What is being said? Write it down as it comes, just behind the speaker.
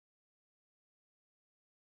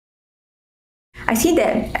I think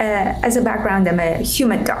that as a background, I'm a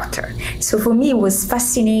human doctor. So for me, it was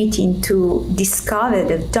fascinating to discover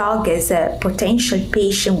the dog as a potential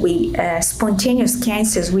patient with spontaneous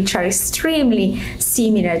cancers, which are extremely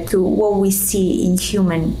similar to what we see in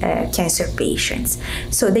human cancer patients.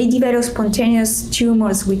 So they develop spontaneous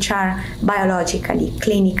tumors which are biologically,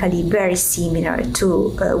 clinically very similar to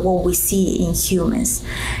what we see in humans.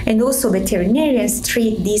 And also veterinarians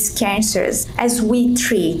treat these cancers as we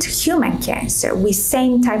treat human cancer with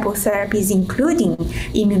same type of therapies, including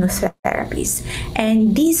immunotherapies.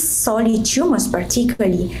 And these solid tumors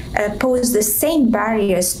particularly pose the same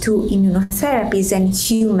barriers to immunotherapies and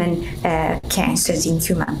human cancers in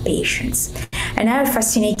human patients. Another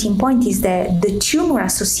fascinating point is that the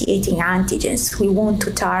tumor-associated antigens we want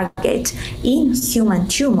to target in human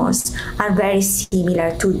tumors are very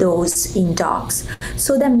similar to those in dogs.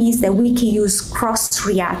 So that means that we can use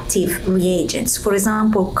cross-reactive reagents. For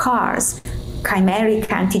example, CARs, chimeric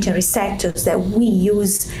antigen receptors that we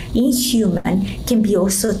use in human can be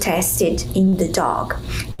also tested in the dog.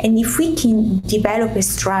 And if we can develop a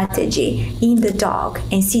strategy in the dog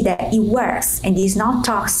and see that it works and is not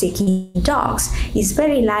toxic in dogs, it's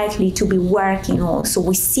very likely to be working also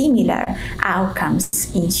with similar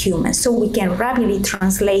outcomes in humans. So we can rapidly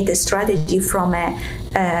translate the strategy from a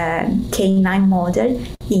canine model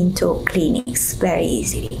into clinics very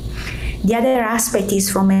easily. The other aspect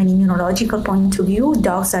is from an immunological point of view.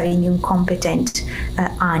 Dogs are immune-competent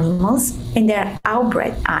animals, and they're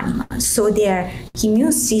outbred animals. So their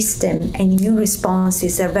immune system and immune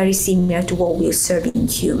responses are very similar to what we observe in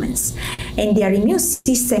humans. And their immune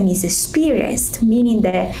system is experienced, meaning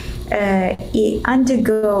that it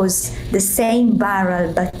undergoes the same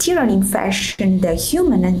viral bacterial infection that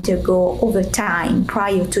humans undergo over time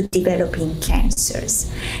prior to developing cancers.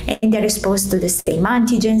 And they're exposed to the same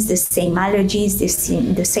antigens, the same allergies,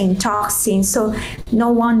 the same toxins. So no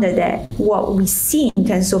wonder that what we see in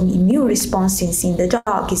terms of immune responses in the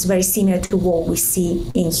dog is very similar to what we see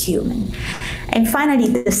in human. And finally,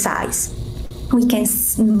 the size. We can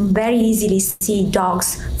very easily see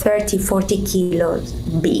dogs 30-40 kilos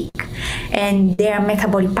big, and their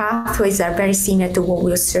metabolic pathways are very similar to what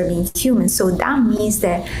we observe in humans. So that means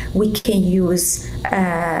that we can use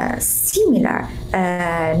similar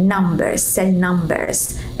numbers, cell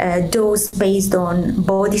numbers, those based on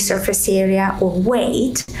body surface area or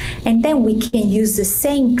weight, and then we can use the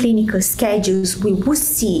same clinical schedules we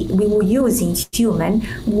would use in human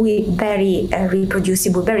with very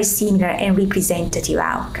reproducible, very similar and representative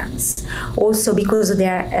outcomes. Also, because of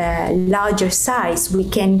their larger size, we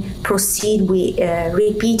can proceed with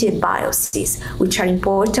repeated biopsies, which are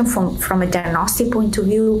important from a diagnostic point of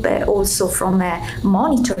view, but also from a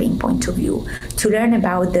monitoring point of view, to learn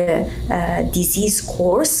about the disease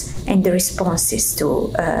course and the responses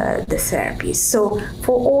to the therapies. So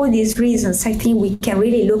for all these reasons, I think we can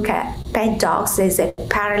really look at pet dogs as a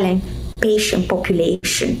parallel patient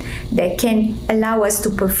population that can allow us to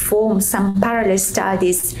perform some parallel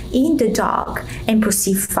studies in the dog and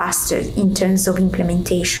proceed faster in terms of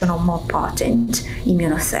implementation of more potent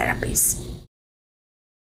immunotherapies.